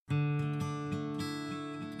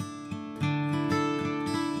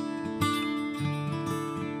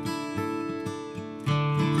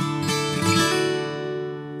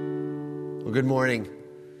Well, good morning.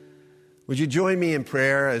 Would you join me in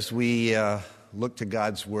prayer as we look to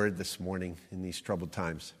God's Word this morning in these troubled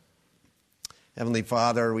times? Heavenly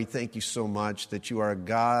Father, we thank you so much that you are a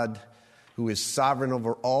God who is sovereign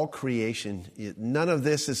over all creation. None of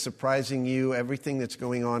this is surprising you. Everything that's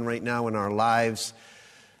going on right now in our lives,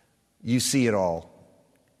 you see it all,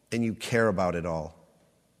 and you care about it all.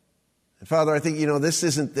 And Father, I think, this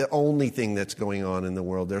isn't the only thing that's going on in the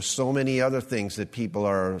world. There's so many other things that people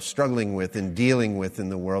are struggling with and dealing with in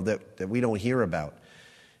the world that we don't hear about.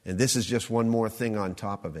 And this is just one more thing on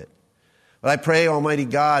top of it. But I pray, Almighty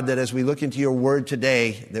God, that as we look into your word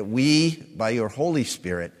today, that we, by your Holy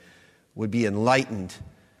Spirit, would be enlightened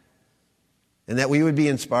and that we would be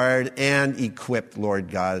inspired and equipped,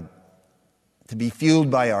 Lord God, to be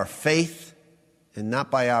fueled by our faith and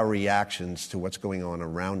not by our reactions to what's going on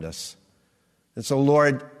around us. And so,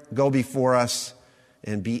 Lord, go before us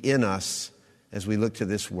and be in us as we look to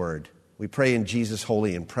this word. We pray in Jesus'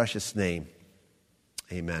 holy and precious name.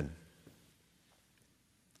 Amen.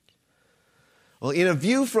 Well, in A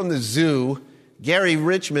View from the Zoo, Gary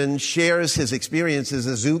Richmond shares his experience as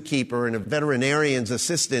a zookeeper and a veterinarian's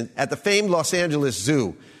assistant at the famed Los Angeles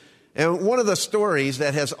Zoo. And one of the stories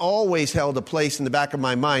that has always held a place in the back of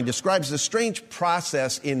my mind describes the strange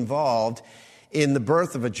process involved in the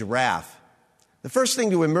birth of a giraffe. The first thing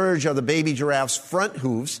to emerge are the baby giraffe's front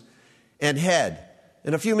hooves and head.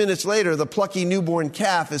 And a few minutes later, the plucky newborn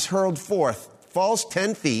calf is hurled forth, falls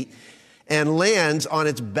 10 feet, and lands on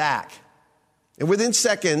its back. And within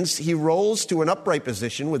seconds, he rolls to an upright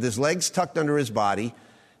position with his legs tucked under his body.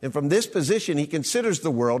 And from this position, he considers the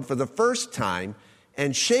world for the first time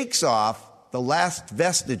and shakes off the last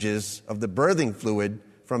vestiges of the birthing fluid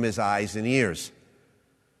from his eyes and ears.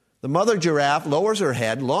 The mother giraffe lowers her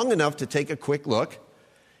head long enough to take a quick look,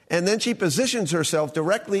 and then she positions herself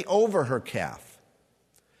directly over her calf.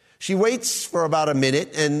 She waits for about a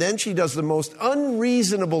minute, and then she does the most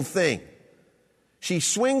unreasonable thing. She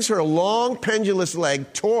swings her long, pendulous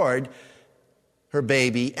leg toward her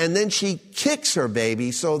baby, and then she kicks her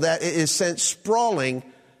baby so that it is sent sprawling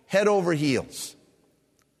head over heels.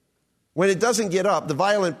 When it doesn't get up, the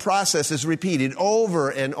violent process is repeated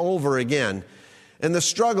over and over again, and the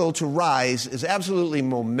struggle to rise is absolutely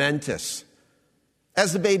momentous.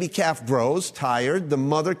 As the baby calf grows tired, the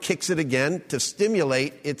mother kicks it again to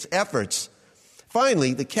stimulate its efforts.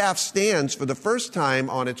 Finally, the calf stands for the first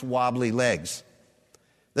time on its wobbly legs.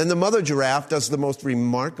 Then the mother giraffe does the most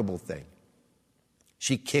remarkable thing.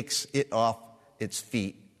 She kicks it off its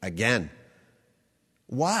feet again.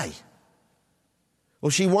 Why?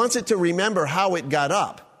 Well, she wants it to remember how it got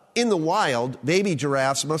up. In the wild, baby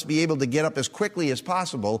giraffes must be able to get up as quickly as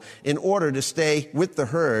possible in order to stay with the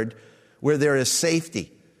herd where there is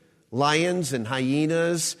safety. Lions and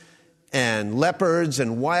hyenas and leopards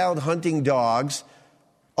and wild hunting dogs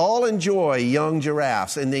all enjoy young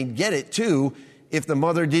giraffes, and they get it too if the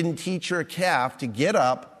mother didn't teach her calf to get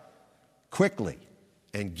up quickly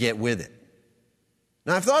and get with it.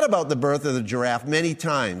 Now, I've thought about the birth of the giraffe many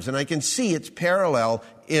times, and I can see its parallel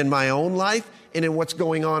in my own life and in what's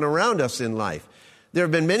going on around us in life. There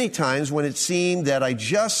have been many times when it seemed that I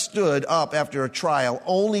just stood up after a trial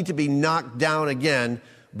only to be knocked down again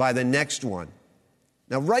by the next one.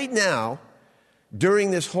 Now, right now, during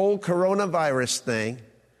this whole coronavirus thing,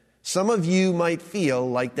 some of you might feel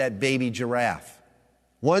like that baby giraffe.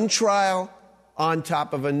 One trial on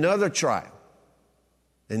top of another trial.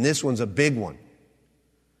 And this one's a big one.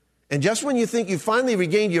 And just when you think you finally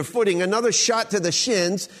regained your footing, another shot to the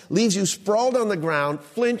shins leaves you sprawled on the ground,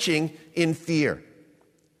 flinching in fear.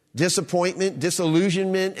 Disappointment,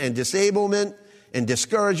 disillusionment, and disablement and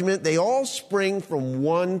discouragement, they all spring from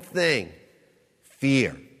one thing: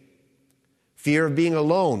 fear. Fear of being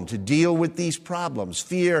alone to deal with these problems.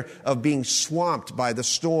 Fear of being swamped by the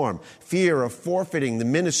storm. Fear of forfeiting the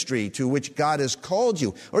ministry to which God has called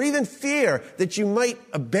you. Or even fear that you might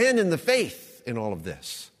abandon the faith in all of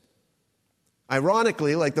this.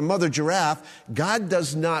 Ironically, like the mother giraffe, God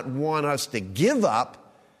does not want us to give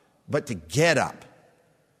up, but to get up.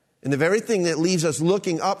 And the very thing that leaves us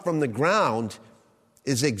looking up from the ground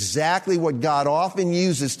is exactly what God often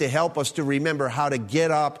uses to help us to remember how to get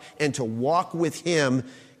up and to walk with Him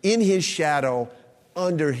in His shadow,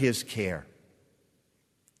 under His care.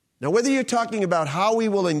 Now, whether you're talking about how we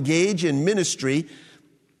will engage in ministry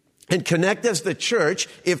and connect as the church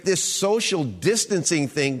if this social distancing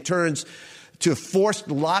thing turns to forced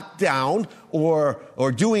lockdown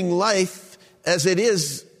or doing life as it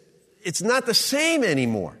is, it's not the same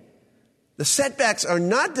anymore. The setbacks are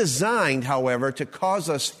not designed, however, to cause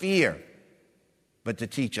us fear, but to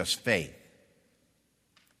teach us faith.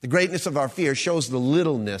 The greatness of our fear shows the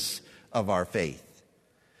littleness of our faith.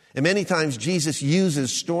 And many times Jesus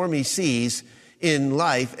uses stormy seas in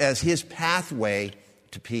life as his pathway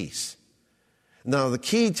to peace. Now, the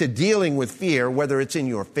key to dealing with fear, whether it's in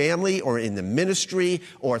your family or in the ministry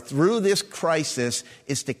or through this crisis,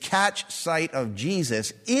 is to catch sight of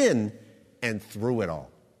Jesus in and through it all.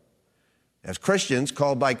 As Christians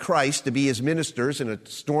called by Christ to be his ministers in a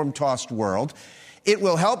storm-tossed world, it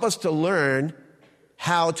will help us to learn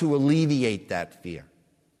how to alleviate that fear.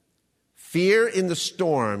 Fear in the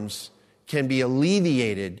storms can be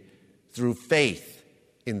alleviated through faith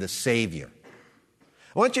in the Savior.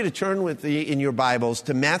 I want you to turn with me in your Bibles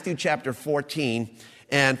to Matthew chapter 14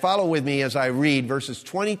 and follow with me as I read verses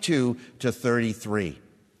 22 to 33.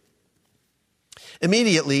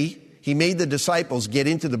 Immediately, he made the disciples get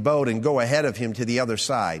into the boat and go ahead of him to the other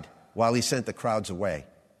side while he sent the crowds away.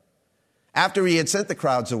 After he had sent the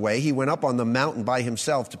crowds away, he went up on the mountain by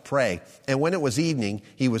himself to pray. And when it was evening,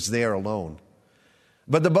 he was there alone.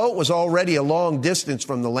 But the boat was already a long distance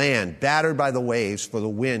from the land, battered by the waves, for the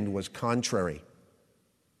wind was contrary.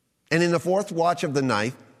 And in the fourth watch of the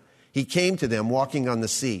night, he came to them walking on the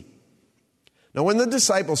sea. Now, when the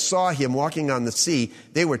disciples saw him walking on the sea,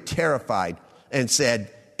 they were terrified and said,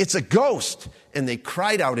 "It's a ghost!" And they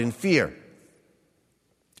cried out in fear.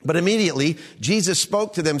 But immediately, Jesus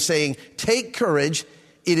spoke to them, saying, "Take courage,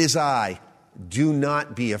 it is I. Do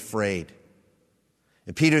not be afraid."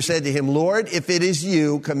 And Peter said to him, "Lord, if it is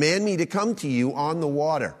you, command me to come to you on the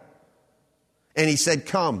water." And he said,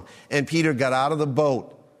 "Come." And Peter got out of the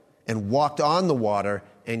boat and walked on the water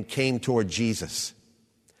and came toward Jesus.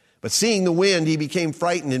 But seeing the wind, he became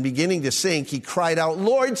frightened, and beginning to sink, he cried out,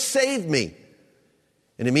 "Lord, save me."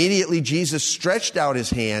 And immediately Jesus stretched out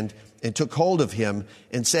his hand and took hold of him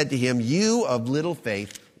and said to him, "You of little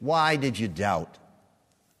faith, why did you doubt?"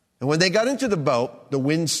 And when they got into the boat, the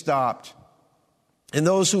wind stopped. And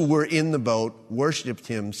those who were in the boat worshiped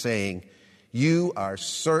him, saying, "You are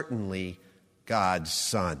certainly God's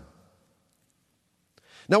Son."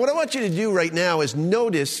 Now, what I want you to do right now is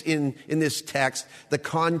notice in this text the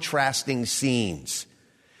contrasting scenes.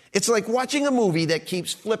 It's like watching a movie that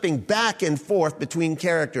keeps flipping back and forth between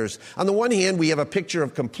characters. On the one hand, we have a picture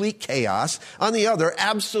of complete chaos. On the other,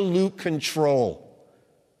 absolute control.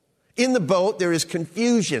 In the boat, there is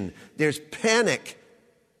confusion. There's panic.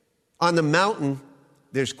 On the mountain,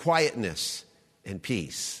 there's quietness and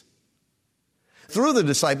peace. Through the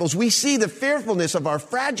disciples, we see the fearfulness of our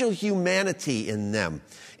fragile humanity in them.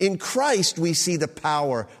 In Christ, we see the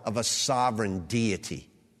power of a sovereign deity.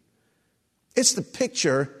 It's the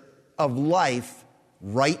picture of life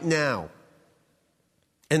right now.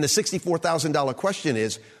 And the $64,000 question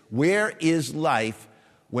is, where is life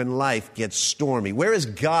when life gets stormy? Where is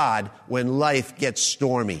God when life gets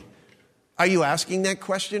stormy? Are you asking that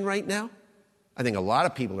question right now? I think a lot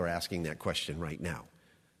of people are asking that question right now.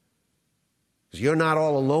 Because you're not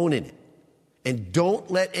all alone in it. And don't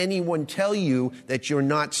let anyone tell you that you're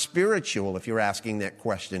not spiritual if you're asking that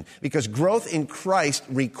question. Because growth in Christ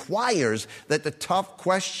requires that the tough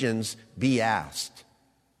questions be asked.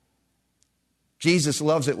 Jesus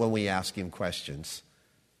loves it when we ask him questions.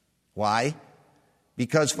 Why?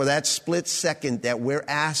 Because for that split second that we're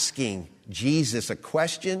asking Jesus a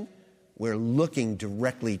question, we're looking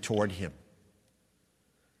directly toward him.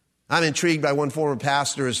 I'm intrigued by one former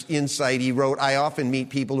pastor's insight. He wrote, "I often meet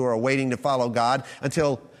people who are waiting to follow God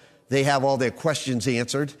until they have all their questions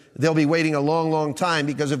answered. They'll be waiting a long, long time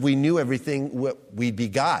because if we knew everything, we'd be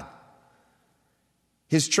God."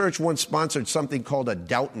 His church once sponsored something called a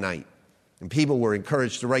doubt night. And people were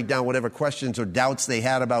encouraged to write down whatever questions or doubts they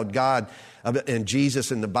had about God and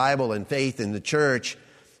Jesus and the Bible and faith in the church.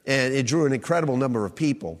 And it drew an incredible number of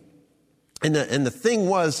people. And the thing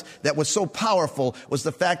that was so powerful was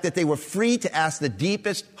the fact that they were free to ask the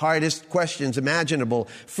deepest, hardest questions imaginable,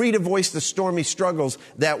 free to voice the stormy struggles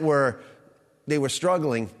that they were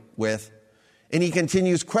struggling with. And he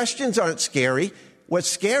continues, questions aren't scary. What's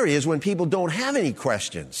scary is when people don't have any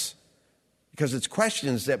questions, because it's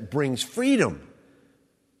questions that brings freedom.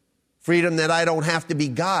 Freedom that I don't have to be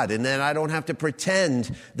God and that I don't have to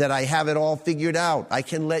pretend that I have it all figured out. I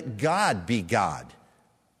can let God be God.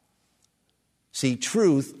 See,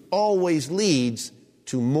 truth always leads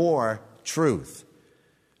to more truth,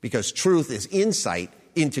 because truth is insight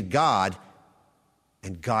into God,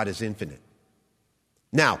 and God is infinite.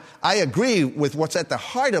 Now, I agree with what's at the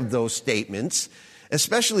heart of those statements,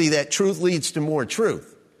 especially that truth leads to more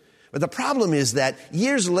truth. But the problem is that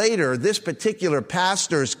years later, this particular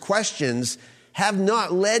pastor's questions have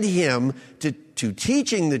not led him to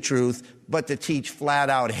teaching the truth, but to teach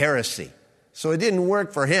flat-out heresy. So it didn't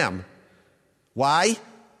work for him. Why?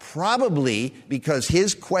 Probably because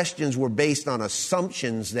his questions were based on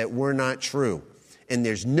assumptions that were not true. And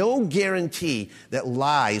there's no guarantee that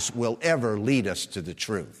lies will ever lead us to the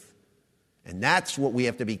truth. And that's what we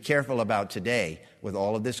have to be careful about today with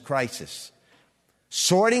all of this crisis.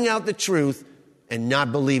 Sorting out the truth and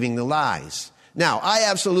not believing the lies. Now, I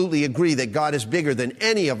absolutely agree that God is bigger than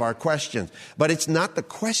any of our questions. But it's not the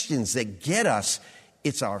questions that get us.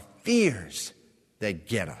 It's our fears that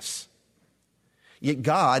get us. Yet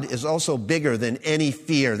God is also bigger than any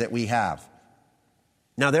fear that we have.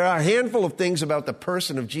 Now, there are a handful of things about the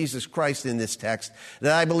person of Jesus Christ in this text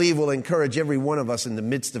that I believe will encourage every one of us in the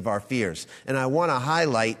midst of our fears. And I want to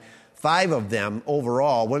highlight 5 of them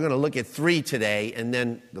overall. We're going to look at 3 today and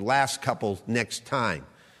then the last couple next time.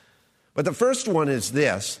 But the first one is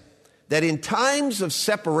this, that in times of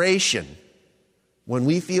separation, when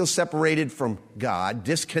we feel separated from God,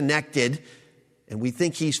 disconnected, and we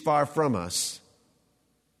think he's far from us,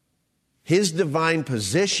 his divine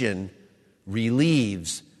position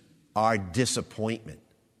relieves our disappointment.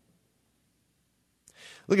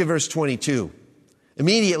 Look at verse 22.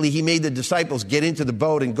 Immediately he made the disciples get into the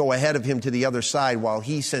boat and go ahead of him to the other side while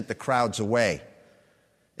he sent the crowds away.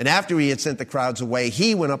 And after he had sent the crowds away,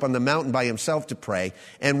 he went up on the mountain by himself to pray.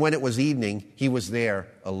 And when it was evening, he was there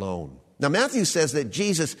alone. Now Matthew says that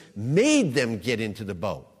Jesus made them get into the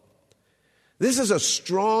boat. This is a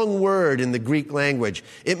strong word in the Greek language.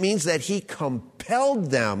 It means that he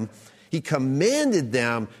compelled them, he commanded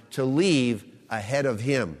them to leave ahead of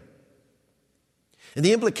him. And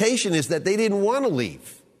the implication is that they didn't want to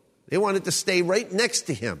leave. They wanted to stay right next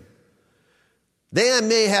to him. They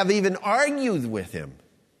may have even argued with him.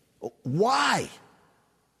 Why?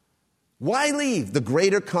 Why leave? The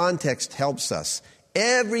greater context helps us.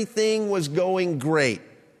 Everything was going great.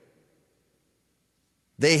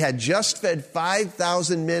 They had just fed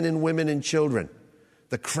 5,000 men and women and children.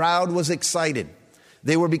 The crowd was excited.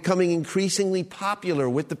 They were becoming increasingly popular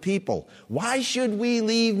with the people. Why should we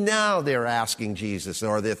leave now, they're asking Jesus,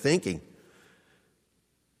 or they're thinking.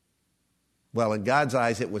 Well, in God's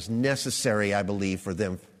eyes, it was necessary, I believe, for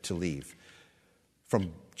them to leave.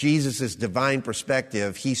 From Jesus' divine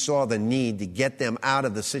perspective, he saw the need to get them out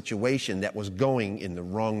of the situation that was going in the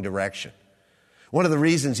wrong direction. One of the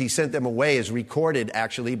reasons he sent them away is recorded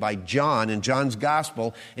actually by John in John's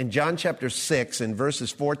Gospel. In John chapter 6 and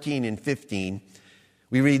verses 14 and 15,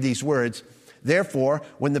 we read these words, "Therefore,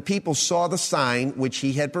 when the people saw the sign which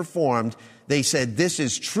he had performed, they said, 'This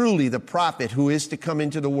is truly the prophet who is to come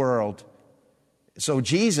into the world.' So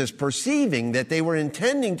Jesus, perceiving that they were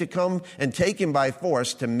intending to come and take him by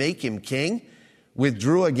force to make him king,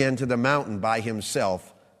 withdrew again to the mountain by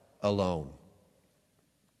himself alone."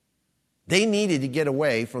 They needed to get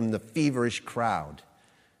away from the feverish crowd.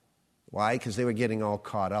 Why? Because they were getting all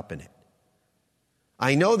caught up in it.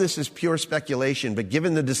 I know this is pure speculation, but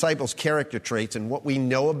given the disciples' character traits and what we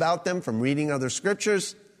know about them from reading other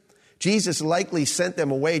scriptures, Jesus likely sent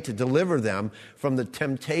them away to deliver them from the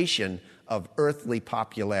temptation of earthly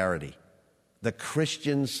popularity, the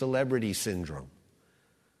Christian celebrity syndrome.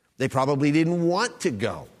 They probably didn't want to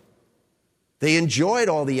go. They enjoyed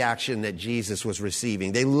all the action that Jesus was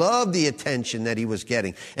receiving. They loved the attention that he was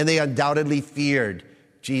getting, and they undoubtedly feared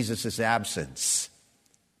Jesus' absence.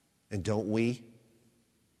 And don't we?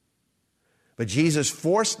 But Jesus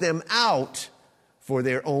forced them out for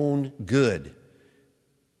their own good.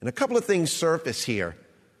 And a couple of things surface here.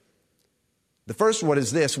 The first one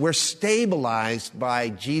is this: we're stabilized by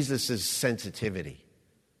Jesus' sensitivity.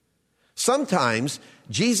 Sometimes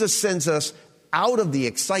Jesus sends us out of the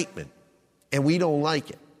excitement, and we don't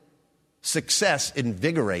like it. Success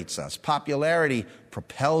invigorates us. Popularity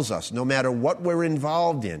propels us, no matter what we're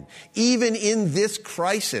involved in. Even in this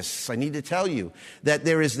crisis, I need to tell you that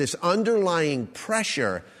there is this underlying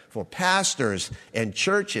pressure for pastors and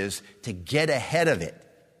churches to get ahead of it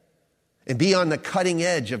and be on the cutting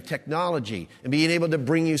edge of technology and being able to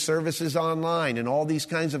bring you services online and all these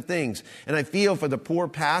kinds of things. And I feel for the poor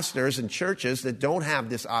pastors and churches that don't have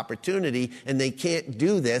this opportunity and they can't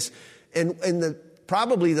do this, and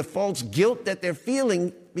probably the false guilt that they're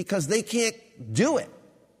feeling because they can't do it.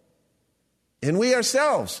 And we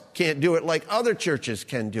ourselves can't do it like other churches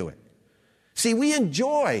can do it. See, we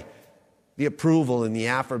enjoy the approval and the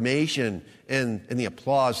affirmation and the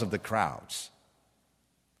applause of the crowds.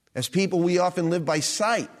 As people, we often live by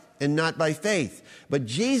sight and not by faith. But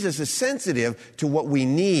Jesus is sensitive to what we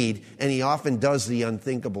need, and he often does the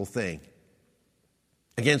unthinkable thing.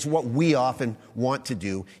 Against what we often want to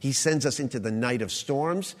do, he sends us into the night of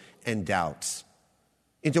storms and doubts,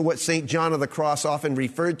 into what St. John of the Cross often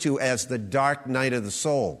referred to as the dark night of the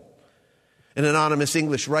soul. An anonymous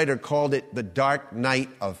English writer called it the dark night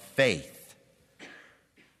of faith.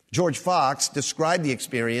 George Fox described the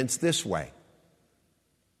experience this way.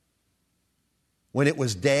 When it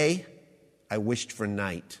was day, I wished for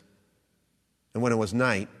night. And when it was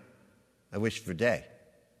night, I wished for day.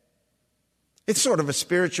 It's sort of a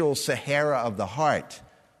spiritual Sahara of the heart,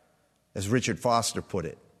 as Richard Foster put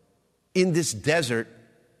it. In this desert,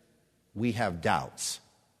 we have doubts.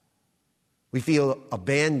 We feel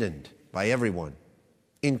abandoned by everyone,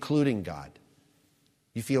 including God.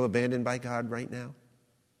 You feel abandoned by God right now?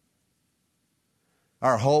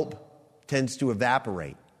 Our hope tends to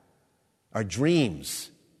evaporate. Our dreams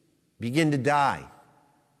begin to die.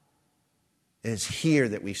 And it's here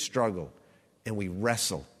that we struggle and we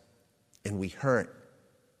wrestle and we hurt.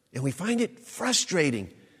 And we find it frustrating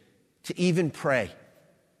to even pray.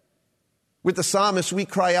 With the psalmist, we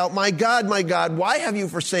cry out, my God, why have you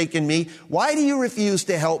forsaken me? Why do you refuse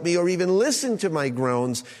to help me or even listen to my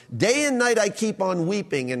groans? Day and night I keep on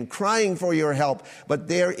weeping and crying for your help, but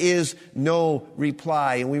there is no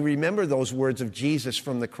reply. And we remember those words of Jesus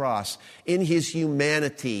from the cross. In his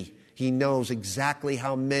humanity, he knows exactly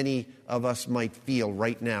how many of us might feel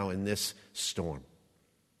right now in this storm.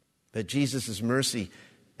 That Jesus' mercy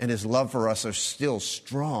and his love for us are still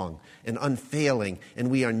strong and unfailing, and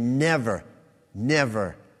we are never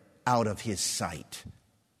out of his sight.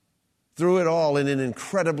 Through it all, in an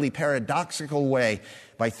incredibly paradoxical way,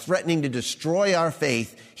 by threatening to destroy our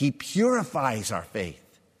faith, he purifies our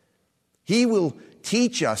faith. He will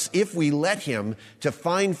teach us, if we let him, to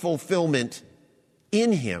find fulfillment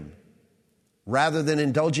in him, rather than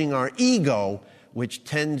indulging our ego, which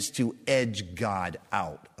tends to edge God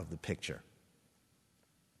out of the picture.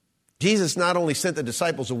 Jesus not only sent the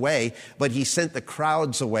disciples away, but he sent the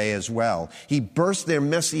crowds away as well. He burst their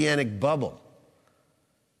messianic bubble.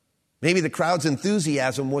 Maybe the crowd's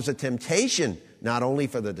enthusiasm was a temptation, not only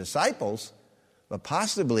for the disciples, but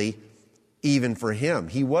possibly even for him.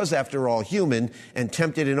 He was, after all, human and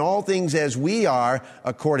tempted in all things as we are,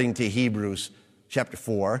 according to Hebrews chapter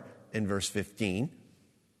 4 and verse 15.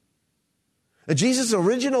 Jesus'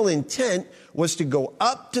 original intent was to go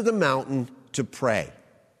up to the mountain to pray.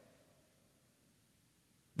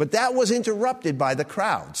 But that was interrupted by the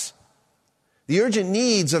crowds. The urgent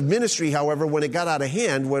needs of ministry, however, when it got out of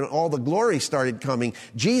hand, when all the glory started coming,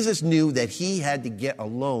 Jesus knew that he had to get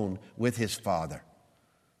alone with his Father.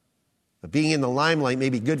 But being in the limelight may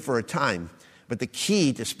be good for a time, but the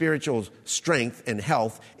key to spiritual strength and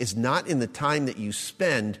health is not in the time that you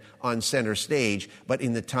spend on center stage, but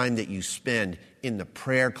in the time that you spend in the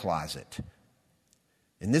prayer closet.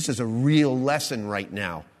 And this is a real lesson right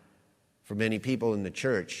now for many people in the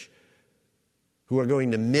church who are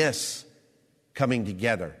going to miss coming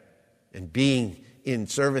together and being in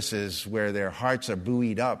services where their hearts are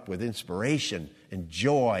buoyed up with inspiration and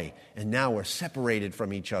joy, and now we're separated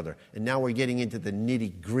from each other, and now we're getting into the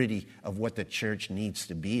nitty-gritty of what the church needs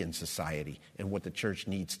to be in society and what the church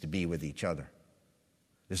needs to be with each other.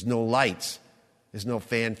 There's no lights. There's no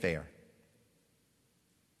fanfare.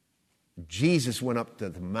 Jesus went up to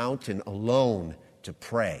the mountain alone to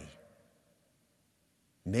pray.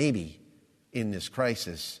 Maybe in this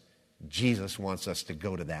crisis, Jesus wants us to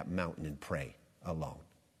go to that mountain and pray alone.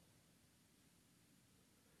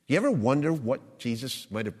 You ever wonder what Jesus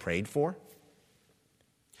might have prayed for?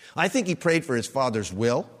 I think he prayed for his Father's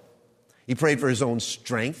will. He prayed for his own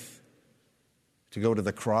strength to go to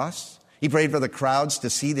the cross. He prayed for the crowds to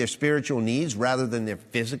see their spiritual needs rather than their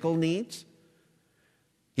physical needs.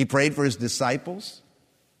 He prayed for his disciples.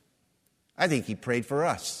 I think he prayed for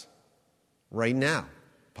us right now,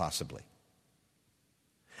 possibly.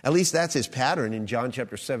 At least that's his pattern in John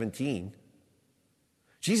chapter 17.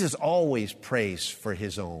 Jesus always prays for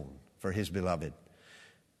his own, for his beloved.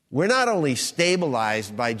 We're not only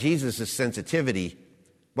stabilized by Jesus' sensitivity,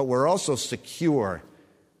 but we're also secure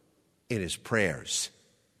in his prayers.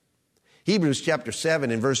 Hebrews chapter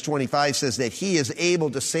 7 and verse 25 says that he is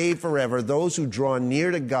able to save forever those who draw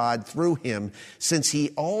near to God through him, since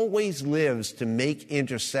he always lives to make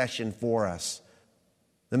intercession for us.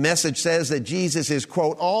 The Message says that Jesus is,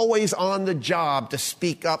 quote, always on the job to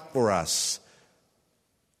speak up for us.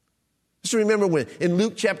 Just remember when in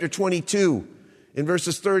Luke chapter 22, in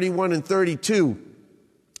verses 31 and 32,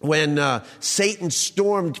 when Satan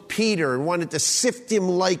stormed Peter and wanted to sift him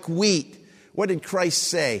like wheat, what did Christ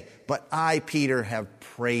say? But I, Peter, have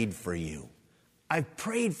prayed for you. I've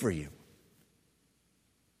prayed for you.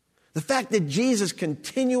 The fact that Jesus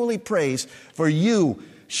continually prays for you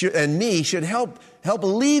and me should help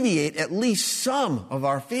alleviate at least some of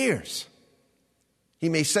our fears. He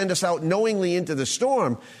may send us out knowingly into the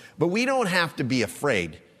storm, but we don't have to be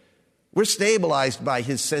afraid We're stabilized by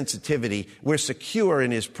his sensitivity. We're secure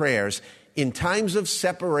in his prayers. In times of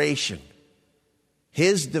separation,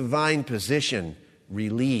 his divine position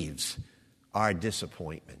relieves our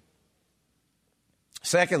disappointment.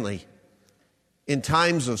 Secondly, in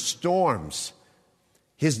times of storms,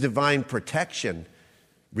 his divine protection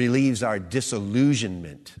relieves our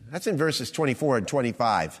disillusionment. That's in verses 24 and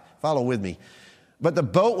 25. Follow with me. But the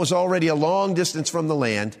boat was already a long distance from the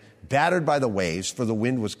land, battered by the waves, for the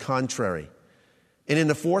wind was contrary. And in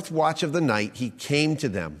the fourth watch of the night, he came to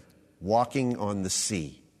them, walking on the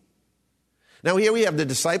sea. Now here we have the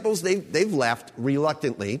disciples. They've left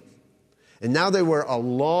reluctantly. And now they were a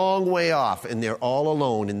long way off, and they're all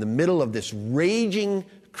alone in the middle of this raging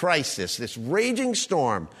crisis, this raging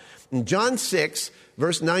storm. And John 6,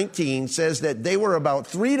 verse 19 says that they were about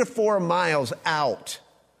 3 to 4 miles out.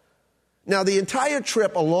 Now, the entire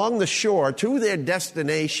trip along the shore to their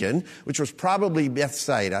destination, which was probably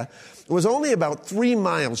Bethsaida, was only about 3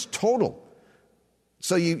 miles total.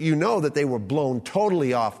 So you know that they were blown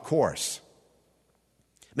totally off course.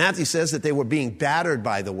 Matthew says that they were being battered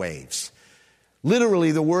by the waves.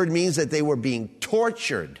 Literally, the word means that they were being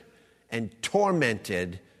tortured and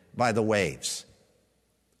tormented by the waves.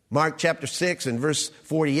 Mark chapter 6 and verse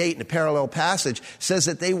 48 in a parallel passage says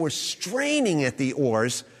that they were straining at the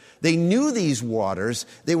oars. They knew these waters.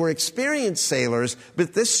 They were experienced sailors,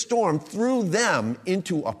 but this storm threw them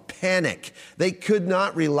into a panic. They could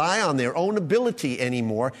not rely on their own ability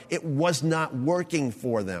anymore. It was not working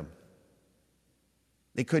for them.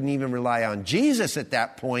 They couldn't even rely on Jesus at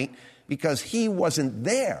that point because he wasn't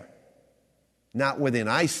there. Not within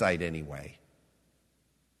eyesight anyway.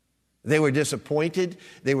 They were disappointed.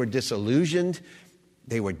 They were disillusioned.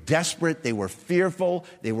 They were desperate. They were fearful.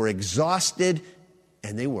 They were exhausted.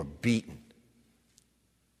 And they were beaten.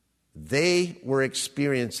 They were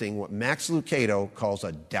experiencing what Max Lucado calls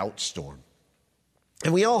a doubt storm.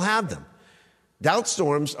 And we all have them. Doubt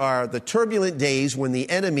storms are the turbulent days when the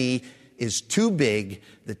enemy is too big,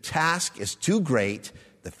 the task is too great,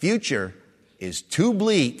 the future is too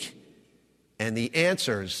bleak, and the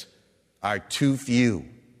answers are too few.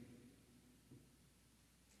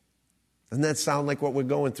 Doesn't that sound like what we're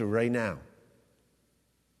going through right now?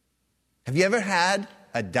 Have you ever had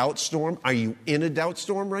a doubt storm? Are you in a doubt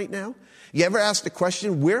storm right now? You ever asked the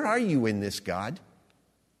question, where are you in this, God?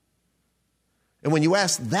 And when you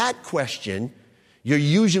ask that question, you're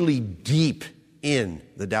usually deep in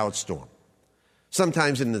the doubt storm.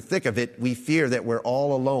 Sometimes in the thick of it, we fear that we're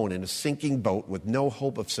all alone in a sinking boat with no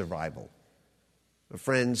hope of survival. But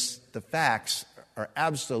friends, the facts are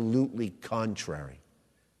absolutely contrary.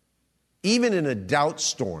 Even in a doubt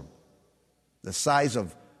storm, the size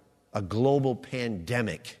of a global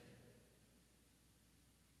pandemic,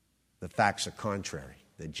 the facts are contrary,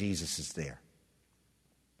 that Jesus is there.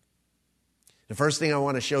 The first thing I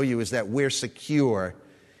want to show you is that we're secure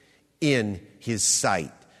in his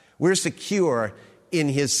sight. We're secure in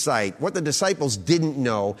his sight. What the disciples didn't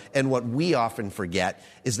know, and what we often forget,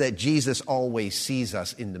 is that Jesus always sees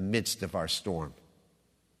us in the midst of our storm.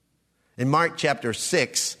 In Mark chapter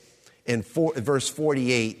 6 and verse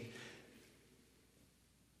 48,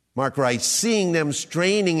 Mark writes, seeing them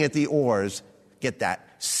straining at the oars, get that,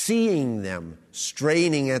 seeing them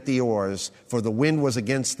straining at the oars, for the wind was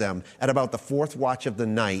against them, at about the fourth watch of the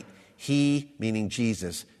night, he, meaning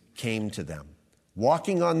Jesus, came to them,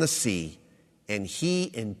 walking on the sea, and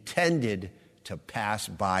he intended to pass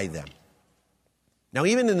by them. Now,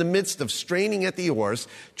 even in the midst of straining at the oars,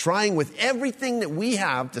 trying with everything that we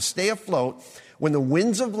have to stay afloat, when the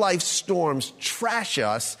winds of life's storms trash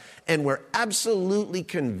us and we're absolutely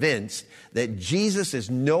convinced that Jesus is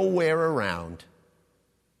nowhere around,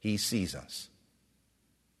 he sees us.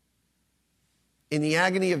 In the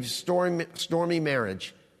agony of stormy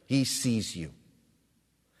marriage, he sees you.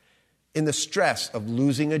 In the stress of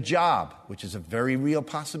losing a job, which is a very real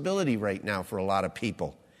possibility right now for a lot of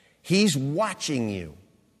people, he's watching you.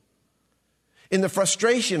 In the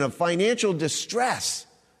frustration of financial distress,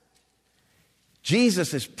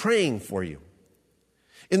 Jesus is praying for you.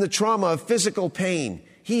 In the trauma of physical pain,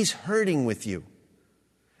 he's hurting with you.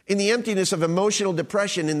 In the emptiness of emotional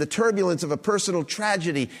depression, in the turbulence of a personal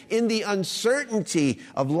tragedy, in the uncertainty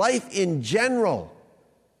of life in general,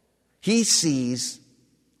 he sees,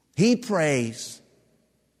 he prays,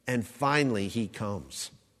 and finally he comes.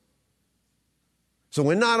 So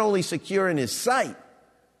we're not only secure in his sight,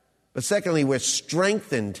 but secondly, we're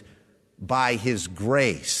strengthened by his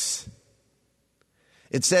grace.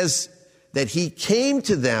 It says that he came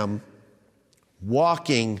to them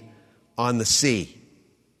walking on the sea.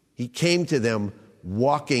 He came to them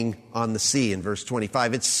walking on the sea in verse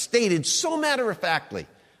 25. It's stated so matter-of-factly.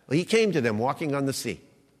 Well, he came to them walking on the sea.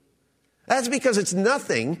 That's because it's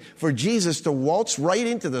nothing for Jesus to waltz right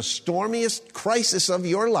into the stormiest crisis of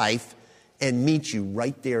your life and meet you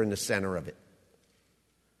right there in the center of it.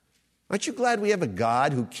 Aren't you glad we have a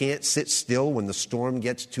God who can't sit still when the storm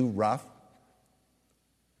gets too rough?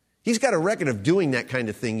 He's got a record of doing that kind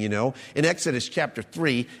of thing, you know. In Exodus chapter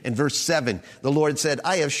 3 and verse 7, the Lord said,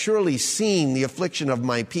 I have surely seen the affliction of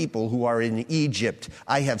my people who are in Egypt.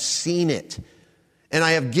 I have seen it. And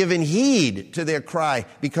I have given heed to their cry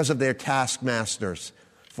because of their taskmasters.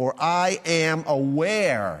 For I am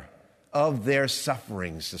aware of their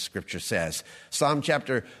sufferings, the scripture says. Psalm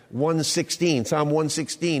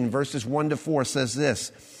 116, verses 1 to 4 says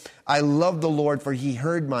this. I love the Lord, for he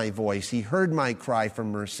heard my voice. He heard my cry for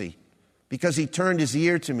mercy, because he turned his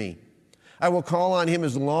ear to me. I will call on him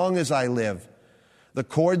as long as I live. The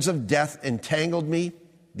cords of death entangled me.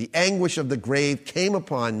 The anguish of the grave came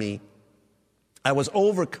upon me. I was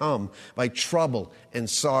overcome by trouble and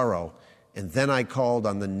sorrow. And then I called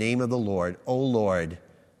on the name of the Lord. O Lord,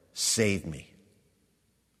 save me.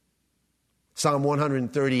 Psalm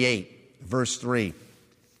 138, verse 3.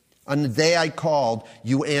 On the day I called,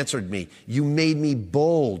 you answered me. You made me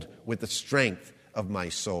bold with the strength of my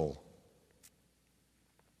soul.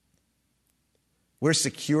 We're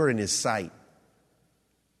secure in his sight,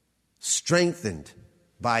 strengthened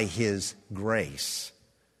by his grace.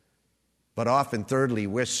 But often, thirdly,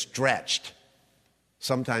 we're stretched,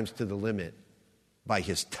 sometimes to the limit, by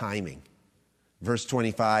his timing. Verse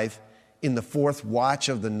 25, in the fourth watch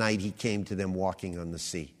of the night, he came to them walking on the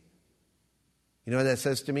sea. You know what that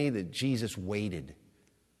says to me? That Jesus waited.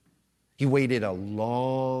 He waited a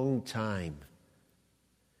long time.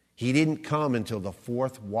 He didn't come until the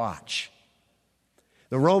fourth watch.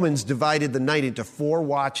 The Romans divided the night into 4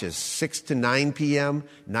 watches, 6 to 9 p.m.,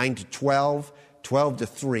 9 to 12, 12 to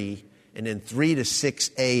 3, and then 3 to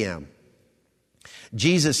 6 a.m.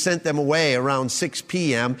 Jesus sent them away around 6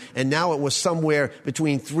 p.m., and now it was somewhere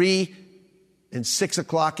between 3 and 6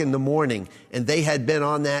 o'clock in the morning, and they had been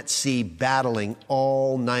on that sea battling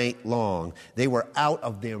all night long. They were out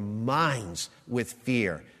of their minds with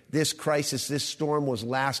fear. This crisis, this storm was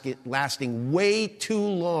lasting way too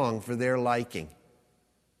long for their liking.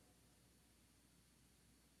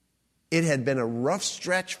 It had been a rough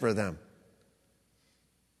stretch for them.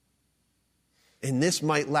 And this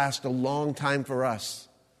might last a long time for us.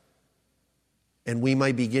 And we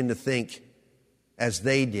might begin to think, as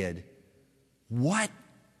they did, what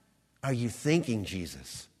are you thinking,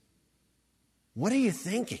 Jesus? What are you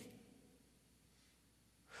thinking?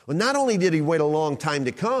 Well, not only did he wait a long time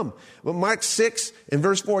to come, but Mark 6 and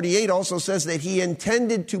verse 48 also says that he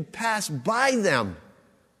intended to pass by them.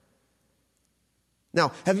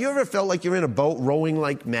 Now, have you ever felt like you're in a boat rowing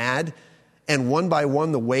like mad, and one by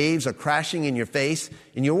one the waves are crashing in your face,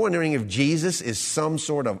 and you're wondering if Jesus is some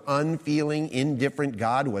sort of unfeeling, indifferent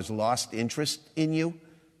God who has lost interest in you?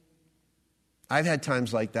 I've had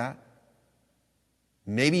times like that.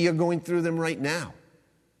 Maybe you're going through them right now.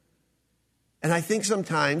 And I think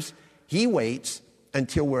sometimes he waits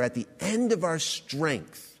until we're at the end of our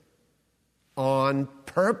strength on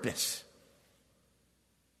purpose.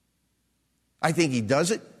 I think he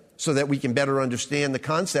does it so that we can better understand the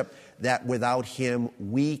concept that without him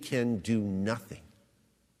we can do nothing.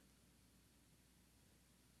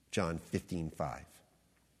 John 15:5.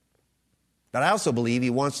 But I also believe he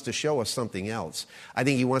wants to show us something else. I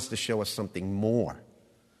think he wants to show us something more.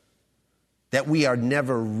 That we are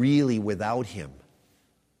never really without him.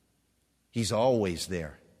 He's always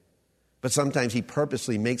there. But sometimes he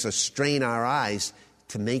purposely makes us strain our eyes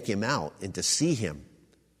to make him out and to see him.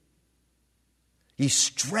 He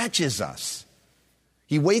stretches us.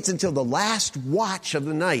 He waits until the last watch of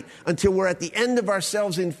the night, until we're at the end of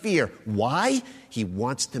ourselves in fear. Why? He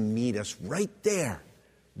wants to meet us right there,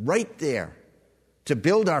 to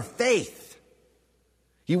build our faith.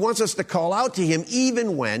 He wants us to call out to him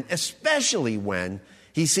even when, especially when,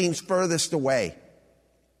 he seems furthest away,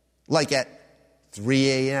 like at 3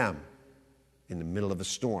 a.m. in the middle of a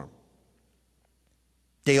storm.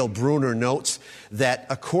 Dale Bruner notes that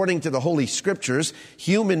according to the Holy Scriptures,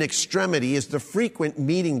 human extremity is the frequent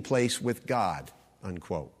meeting place with God,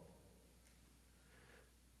 unquote.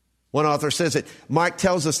 One author says that Mark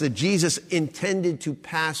tells us that Jesus intended to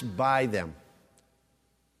pass by them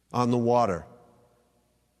on the water.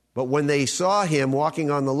 But when they saw him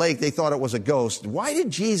walking on the lake, they thought it was a ghost. Why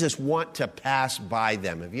did Jesus want to pass by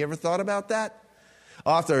them? Have you ever thought about that?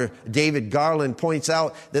 Author David Garland points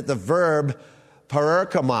out that the verb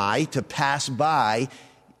parerchomai, to pass by,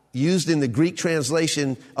 used in the Greek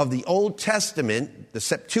translation of the Old Testament, the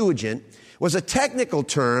Septuagint, was a technical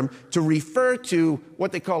term to refer to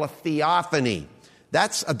what they call a theophany.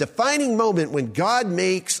 That's a defining moment when God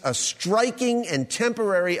makes a striking and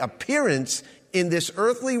temporary appearance in this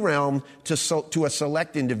earthly realm to a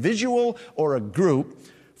select individual or a group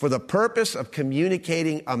for the purpose of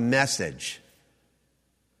communicating a message.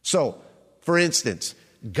 So, for instance,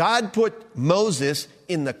 God put Moses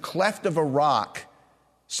in the cleft of a rock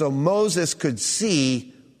so Moses could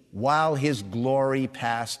see while his glory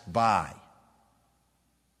passed by.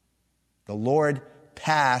 The Lord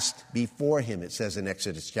passed before him, it says in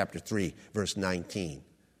Exodus chapter 3, verse 19,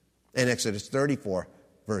 and Exodus 34,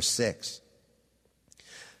 verse 6.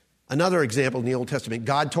 Another example in the Old Testament,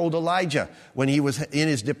 God told Elijah when he was in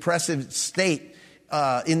his depressive state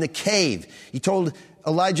in the cave, he told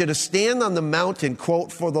Elijah to stand on the mountain,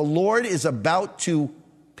 quote, "For the Lord is about to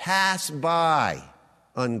pass by,"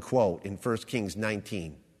 unquote, in 1 Kings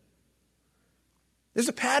 19. There's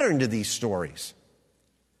a pattern to these stories.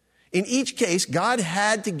 In each case, God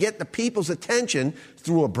had to get the people's attention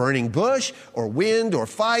through a burning bush or wind or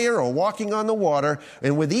fire or walking on the water.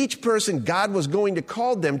 And with each person, God was going to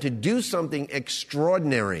call them to do something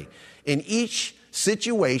extraordinary. In each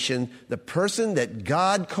situation, the person that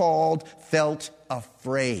God called felt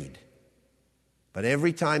afraid. But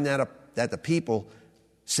every time that the people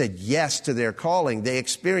said yes to their calling, they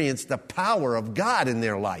experienced the power of God in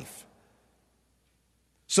their life.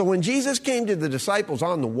 So when Jesus came to the disciples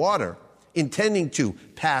on the water, intending to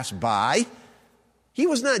pass by, he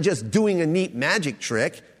was not just doing a neat magic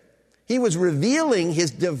trick. He was revealing his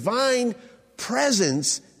divine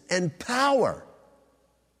presence and power.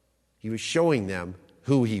 He was showing them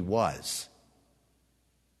who he was,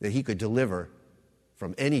 that he could deliver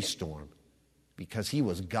from any storm because he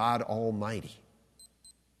was God Almighty.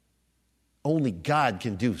 Only God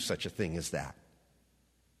can do such a thing as that.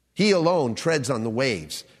 He alone treads on the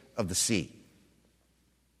waves of the sea.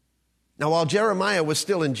 Now, while Jeremiah was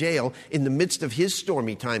still in jail, in the midst of his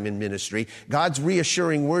stormy time in ministry, God's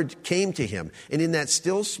reassuring word came to him. And in that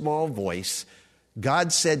still small voice,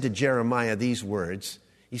 God said to Jeremiah these words.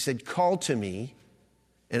 He said, "Call to me,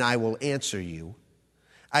 and I will answer you.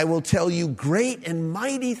 I will tell you great and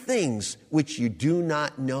mighty things which you do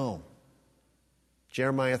not know."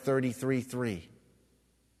 Jeremiah 33:3.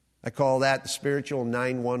 I call that the spiritual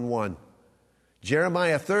 911.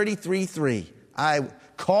 Jeremiah 33:3.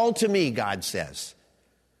 Call to me, God says.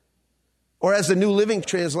 Or as the New Living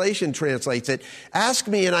Translation translates it, ask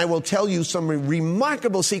me and I will tell you some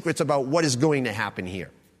remarkable secrets about what is going to happen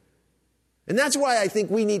here. And that's why I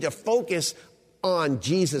think we need to focus on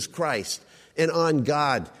Jesus Christ and on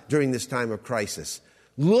God during this time of crisis.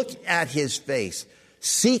 Look at his face.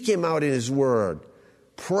 Seek him out in his word.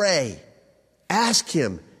 Pray. Ask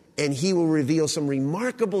him. And he will reveal some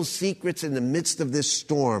remarkable secrets in the midst of this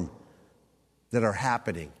storm that are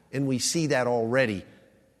happening. And we see that already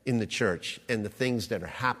in the church and the things that are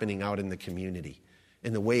happening out in the community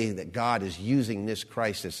and the way that God is using this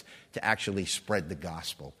crisis to actually spread the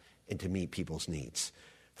gospel and to meet people's needs.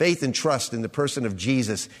 Faith and trust in the person of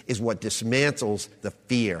Jesus is what dismantles the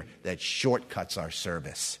fear that shortcuts our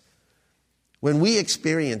service. When we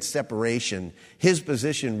experience separation, his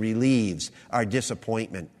position relieves our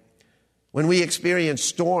disappointment. When we experience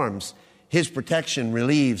storms, his protection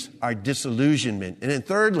relieves our disillusionment. And then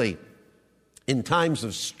thirdly, in times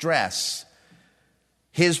of stress,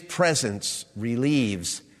 his presence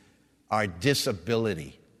relieves our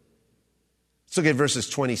disability. Let's look at verses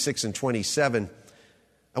 26 and 27.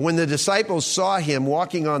 And when the disciples saw him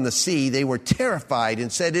walking on the sea, they were terrified and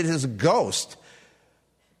said, "It is a ghost."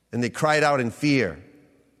 And they cried out in fear.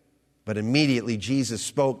 But immediately Jesus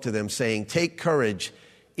spoke to them, saying, "Take courage.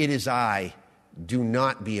 It is I. Do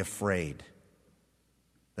not be afraid."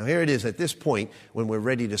 Now here it is at this point when we're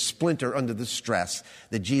ready to splinter under the stress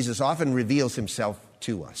that Jesus often reveals himself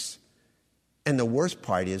to us. And the worst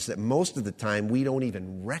part is that most of the time we don't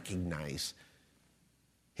even recognize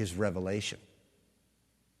his revelation.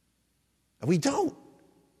 We don't.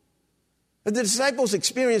 But the disciples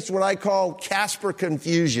experienced what I call Casper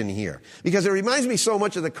confusion here, because it reminds me so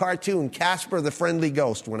much of the cartoon Casper the Friendly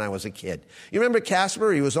Ghost when I was a kid. You remember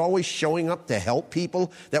Casper? He was always showing up to help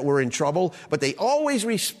people that were in trouble, but they always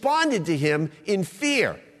responded to him in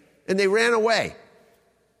fear, and they ran away.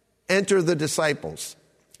 Enter the disciples.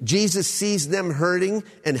 Jesus sees them hurting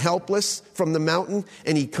and helpless from the mountain,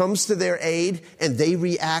 and he comes to their aid, and they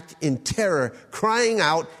react in terror, crying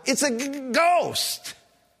out, "It's a ghost!"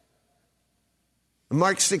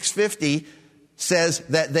 Mark 6:50 says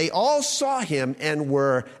that they all saw him and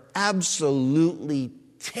were absolutely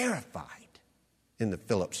terrified. in the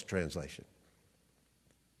Phillips translation.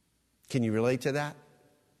 Can you relate to that?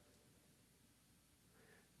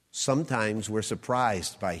 Sometimes we're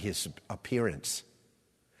surprised by his appearance.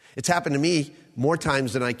 It's happened to me more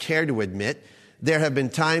times than I care to admit. There have been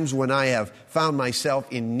times when I have found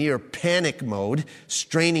myself in near panic mode,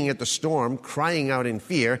 straining at the storm, crying out in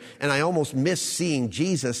fear, and I almost miss seeing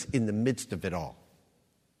Jesus in the midst of it all.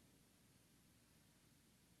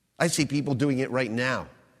 I see people doing it right now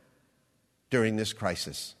during this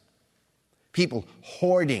crisis. People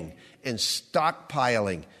hoarding and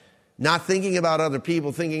stockpiling, not thinking about other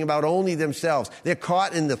people, thinking about only themselves. They're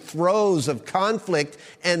caught in the throes of conflict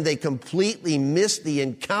and they completely miss the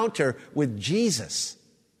encounter with Jesus.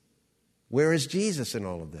 Where is Jesus in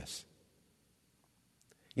all of this?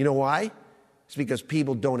 You know why? It's because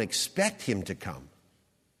people don't expect him to come.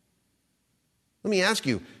 Let me ask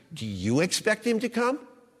you, do you expect him to come?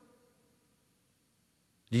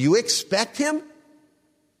 Do you expect him?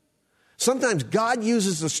 Sometimes God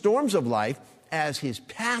uses the storms of life as his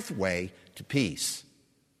pathway to peace.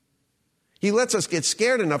 He lets us get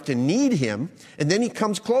scared enough to need him, and then he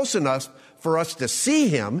comes close enough for us to see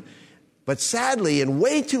him, but sadly, and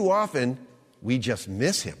way too often, we just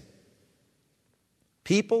miss him.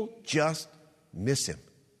 People just miss him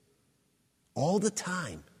all the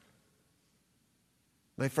time.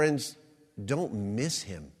 My friends, don't miss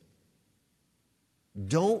him.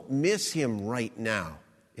 Don't miss him right now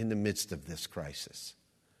in the midst of this crisis.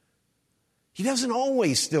 He doesn't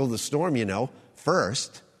always still the storm,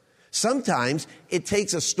 first. Sometimes it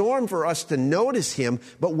takes a storm for us to notice him,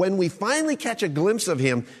 but when we finally catch a glimpse of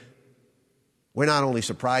him, we're not only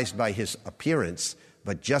surprised by his appearance,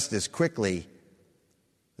 but just as quickly,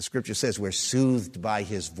 the scripture says we're soothed by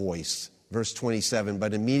his voice. Verse 27,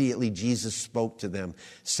 but immediately Jesus spoke to them,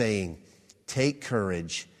 saying, "Take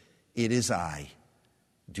courage, it is I.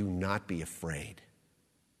 Do not be afraid."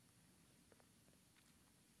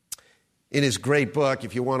 In his great book,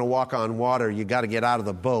 If You Want to Walk on Water, You Got to Get Out of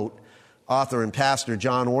the Boat, author and pastor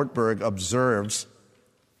John Ortberg observes,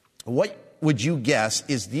 what would you guess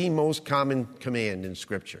is the most common command in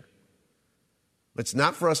Scripture? It's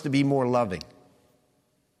not for us to be more loving.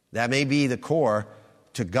 That may be the core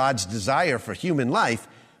to God's desire for human life,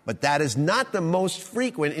 but that is not the most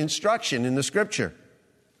frequent instruction in the Scripture.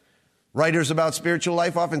 Writers about spiritual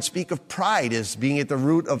life often speak of pride as being at the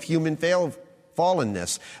root of human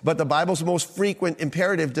fallenness. But the Bible's most frequent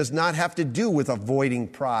imperative does not have to do with avoiding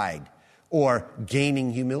pride or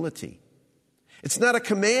gaining humility. It's not a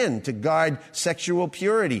command to guard sexual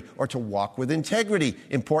purity or to walk with integrity,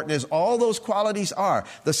 important as all those qualities are.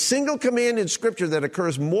 The single command in Scripture that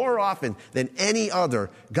occurs more often than any other,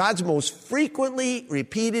 God's most frequently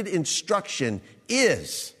repeated instruction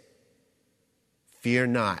is, "Fear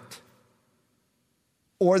not."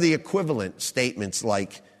 Or the equivalent statements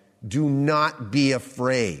like, "Do not be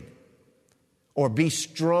afraid," or "Be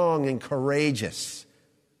strong and courageous.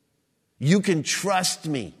 You can trust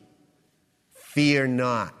me. Fear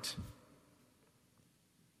not."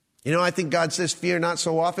 I think God says fear not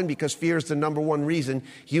so often because fear is the number one reason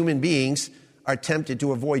human beings are tempted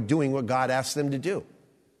to avoid doing what God asks them to do.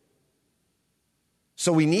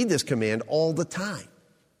 So we need this command all the time.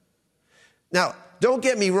 Now, don't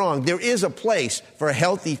get me wrong, there is a place for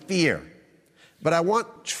healthy fear. But I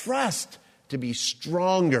want trust to be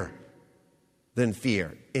stronger than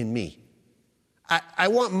fear in me. I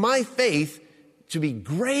want my faith to be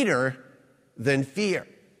greater than fear.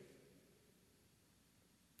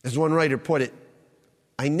 As one writer put it,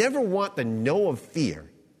 I never want the no of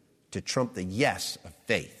fear to trump the yes of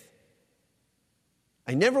faith.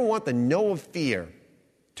 I never want the no of fear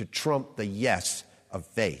to trump the yes of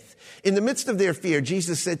faith. In the midst of their fear,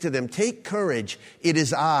 Jesus said to them, "Take courage, it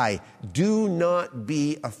is I. Do not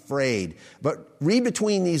be afraid." But read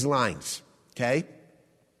between these lines, okay?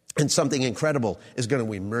 And something incredible is going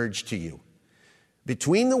to emerge to you.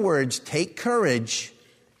 Between the words, "take courage"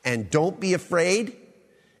 and "don't be afraid"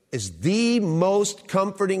 is the most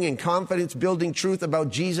comforting and confidence-building truth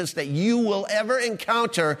about Jesus that you will ever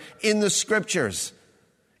encounter in the Scriptures.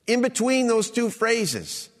 In between those two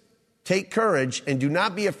phrases, "take courage" and "do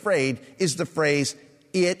not be afraid," is the phrase,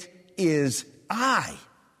 "it is I."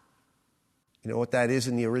 You know what that is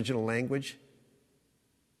in the original language?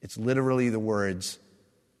 It's literally the words,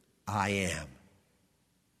 "I am."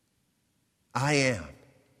 I am.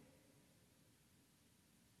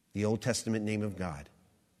 The Old Testament name of God.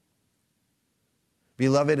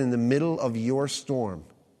 Beloved, in the middle of your storm,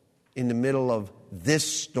 in the middle of this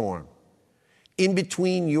storm, in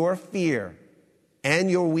between your fear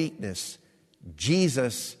and your weakness,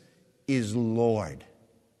 Jesus is Lord.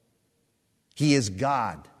 He is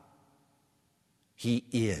God. He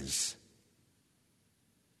is.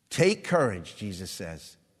 Take courage, Jesus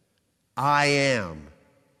says. I am.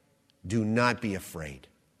 Do not be afraid.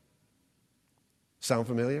 Sound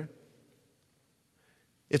familiar?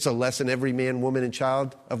 It's a lesson every man, woman, and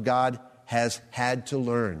child of God has had to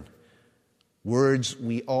learn. Words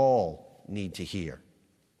we all need to hear.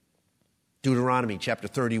 Deuteronomy chapter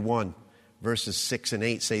 31, verses 6 and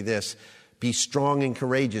 8 say this: Be strong and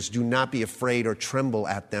courageous. Do not be afraid or tremble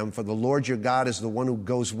at them, for the Lord your God is the one who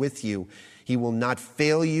goes with you. He will not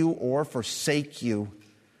fail you or forsake you.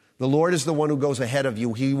 The Lord is the one who goes ahead of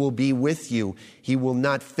you. He will be with you. He will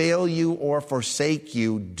not fail you or forsake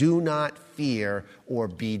you. Do not fear or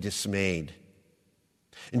be dismayed.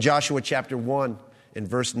 In Joshua chapter 1 and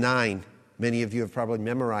verse 9, many of you have probably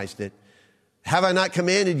memorized it. Have I not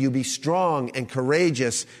commanded you, be strong and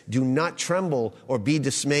courageous? Do not tremble or be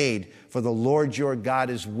dismayed, for the Lord your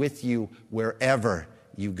God is with you wherever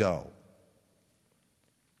you go.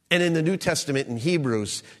 And in the New Testament, in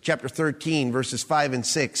Hebrews chapter 13, verses 5 and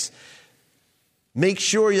 6, make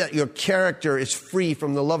sure that your character is free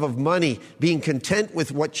from the love of money, being content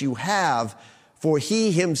with what you have, for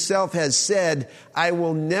he himself has said, I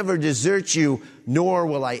will never desert you, nor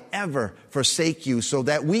will I ever forsake you, so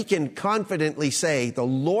that we can confidently say, the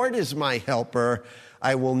Lord is my helper.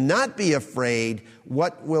 I will not be afraid.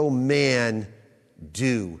 What will man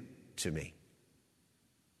do to me?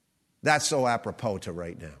 That's so apropos to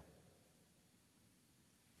right now.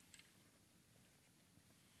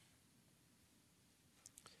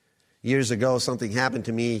 Years ago, something happened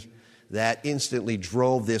to me that instantly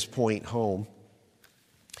drove this point home.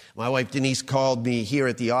 My wife Denise called me here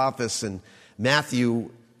at the office, and Matthew,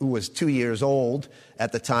 who was 2 years old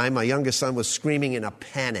at the time, my youngest son, was screaming in a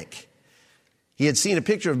panic. He had seen a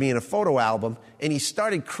picture of me in a photo album, and he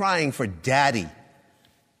started crying for Daddy.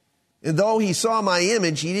 And though he saw my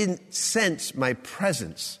image, he didn't sense my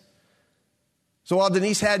presence. So while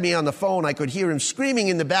Denise had me on the phone, I could hear him screaming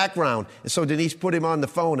in the background. And so Denise put him on the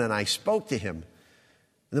phone, and I spoke to him.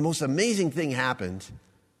 And the most amazing thing happened.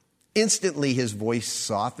 Instantly, his voice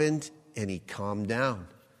softened, and he calmed down.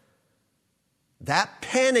 That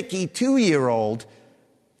panicky 2-year-old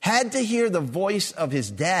had to hear the voice of his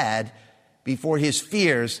dad before his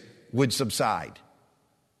fears would subside.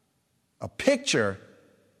 A picture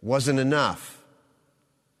wasn't enough.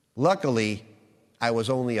 Luckily, I was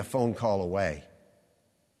only a phone call away.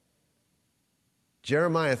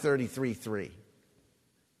 Jeremiah 33:3.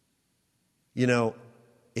 You know,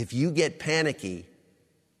 if you get panicky,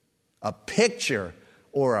 a picture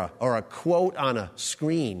or a quote on a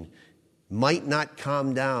screen might not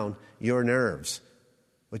calm down your nerves.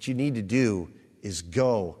 What you need to do is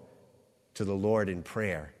go to the Lord in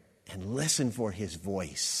prayer and listen for his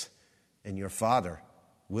voice. And your Father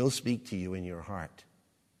will speak to you in your heart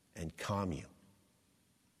and calm you.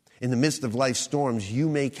 In the midst of life's storms, you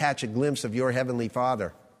may catch a glimpse of your Heavenly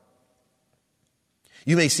Father.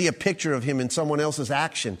 You may see a picture of him in someone else's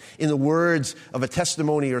action, in the words of a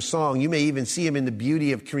testimony or song. You may even see him in the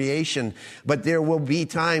beauty of creation. But there will be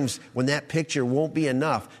times when that picture won't be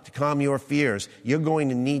enough to calm your fears. You're going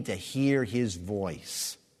to need to hear his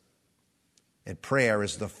voice. And prayer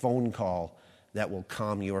is the phone call that will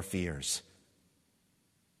calm your fears.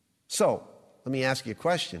 So, let me ask you a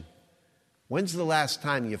question. When's the last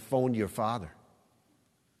time you phoned your father?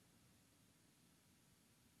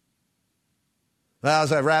 Well,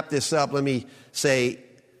 as I wrap this up, let me say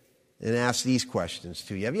and ask these questions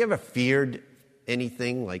to you. Have you ever feared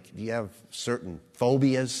anything? Like, do you have certain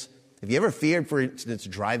phobias? Have you ever feared, for instance,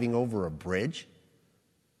 driving over a bridge?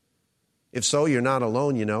 If so, you're not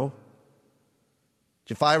alone, you know.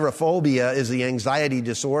 Japhirophobia is the anxiety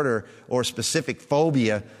disorder or specific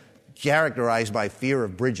phobia characterized by fear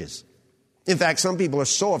of bridges. In fact, some people are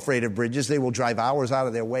so afraid of bridges, they will drive hours out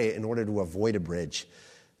of their way in order to avoid a bridge.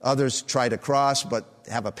 Others try to cross, but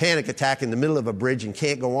have a panic attack in the middle of a bridge and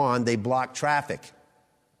can't go on. They block traffic.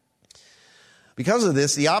 Because of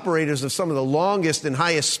this, the operators of some of the longest and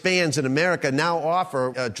highest spans in America now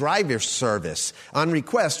offer a driver service. On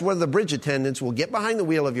request, one of the bridge attendants will get behind the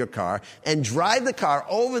wheel of your car and drive the car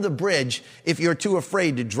over the bridge if you're too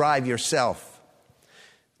afraid to drive yourself.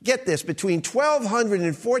 Get this, between 1,200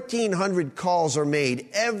 and 1,400 calls are made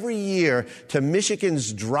every year to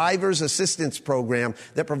Michigan's Driver's Assistance Program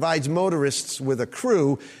that provides motorists with a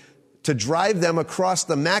crew to drive them across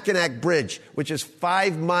the Mackinac Bridge, which is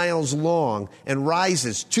 5 miles long and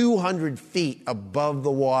rises 200 feet above the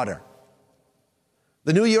water.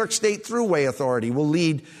 The New York State Thruway Authority will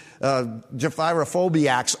lead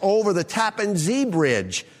Japhirophobiacs over the Tappan Zee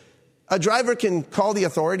Bridge. A driver can call the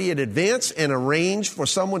authority in advance and arrange for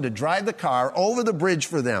someone to drive the car over the bridge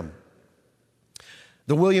for them.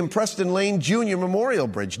 The William Preston Lane Jr. Memorial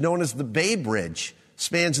Bridge, known as the Bay Bridge,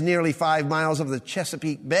 spans nearly 5 miles of the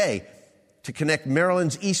Chesapeake Bay to connect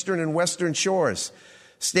Maryland's eastern and western shores.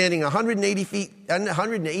 Standing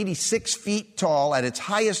 186 feet tall at its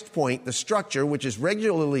highest point, the structure, which is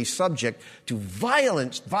regularly subject to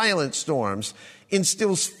violent storms,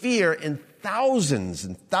 instills fear in thousands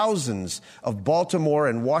and thousands of Baltimore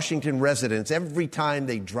and Washington residents every time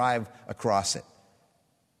they drive across it.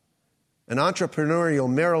 An entrepreneurial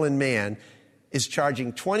Maryland man is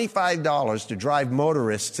charging $25 to drive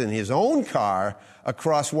motorists in his own car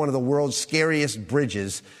across one of the world's scariest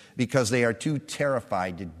bridges because they are too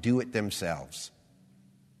terrified to do it themselves.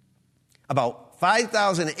 About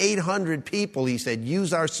 5,800 people, he said,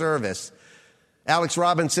 use our service. Alex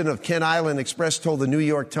Robinson of Kent Island Express told the New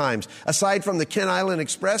York Times, aside from the Kent Island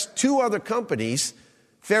Express, 2 other companies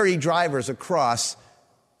ferry drivers across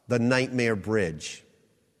the Nightmare Bridge.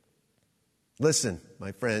 Listen,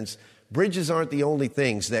 my friends, bridges aren't the only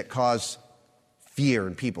things that cause fear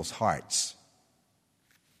in people's hearts.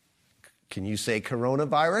 Can you say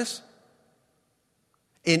coronavirus?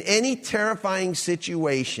 In any terrifying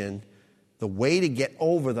situation, the way to get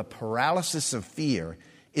over the paralysis of fear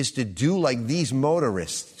is to do like these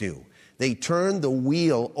motorists do. They turn the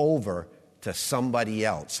wheel over to somebody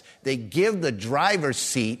else. They give the driver's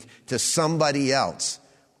seat to somebody else.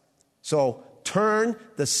 So turn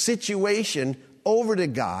the situation over to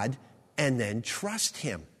God and then trust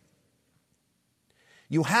Him.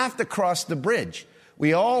 You have to cross the bridge.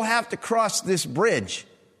 We all have to cross this bridge.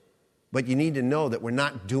 But you need to know that we're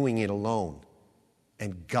not doing it alone.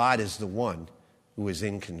 And God is the one who is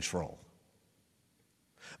in control.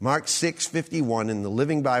 Mark 6:51 in the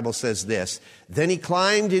Living Bible says this, "Then he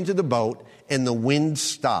climbed into the boat and the wind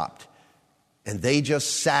stopped. And they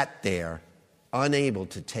just sat there, unable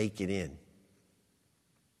to take it in."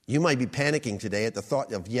 You might be panicking today at the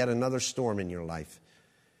thought of yet another storm in your life.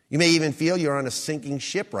 You may even feel you're on a sinking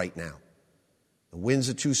ship right now. The winds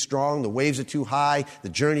are too strong, the waves are too high, the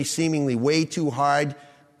journey seemingly way too hard.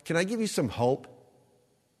 Can I give you some hope?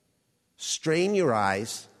 Strain your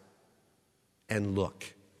eyes and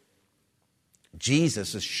look.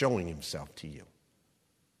 Jesus is showing Himself to you.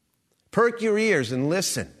 Perk your ears and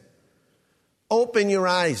listen. Open your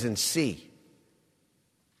eyes and see,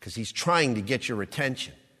 because He's trying to get your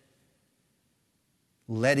attention.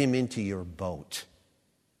 Let Him into your boat.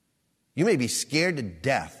 You may be scared to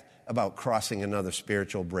death about crossing another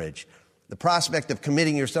spiritual bridge. The prospect of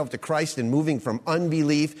committing yourself to Christ and moving from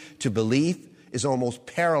unbelief to belief is almost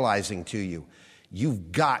paralyzing to you.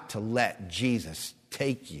 You've got to let Jesus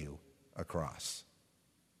take you across.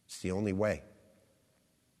 It's the only way.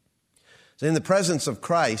 So in the presence of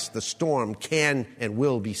Christ, the storm can and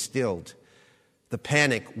will be stilled. The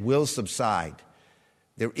panic will subside.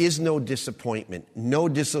 There is no disappointment, no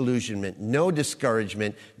disillusionment, no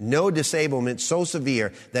discouragement, no disablement so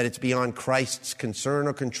severe that it's beyond Christ's concern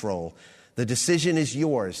or control. The decision is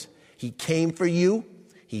yours. He came for you.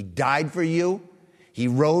 He died for you. He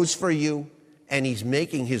rose for you. And He's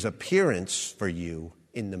making His appearance for you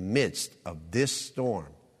in the midst of this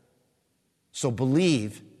storm. So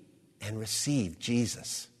believe and receive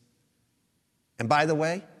Jesus. And by the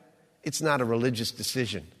way, it's not a religious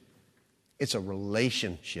decision. It's a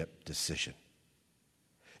relationship decision.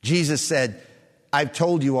 Jesus said, "I've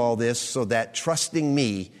told you all this so that trusting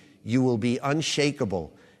me, you will be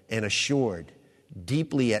unshakable and assured,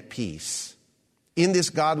 deeply at peace. In this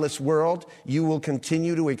godless world, you will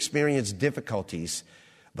continue to experience difficulties,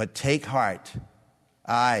 but take heart.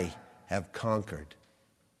 I have conquered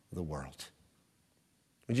the world."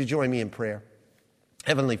 Would you join me in prayer?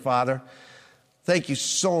 Heavenly Father, thank you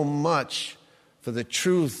so much for the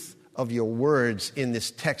truth of your words in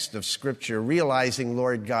this text of Scripture, realizing,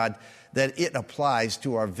 Lord God, that it applies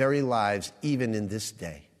to our very lives even in this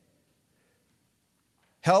day.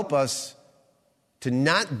 Help us to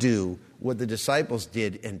not do what the disciples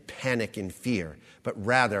did and panic in fear, but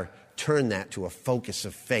rather turn that to a focus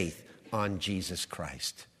of faith on Jesus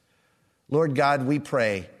Christ. Lord God, we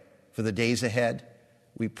pray for the days ahead.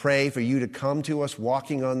 We pray for you to come to us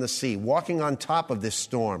walking on the sea, walking on top of this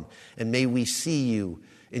storm, and may we see you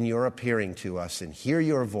in your appearing to us and hear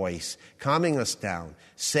your voice calming us down,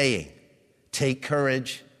 saying, "Take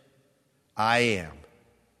courage, I am.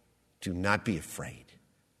 Do not be afraid."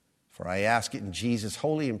 For I ask it in Jesus'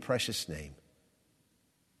 holy and precious name.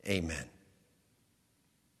 Amen.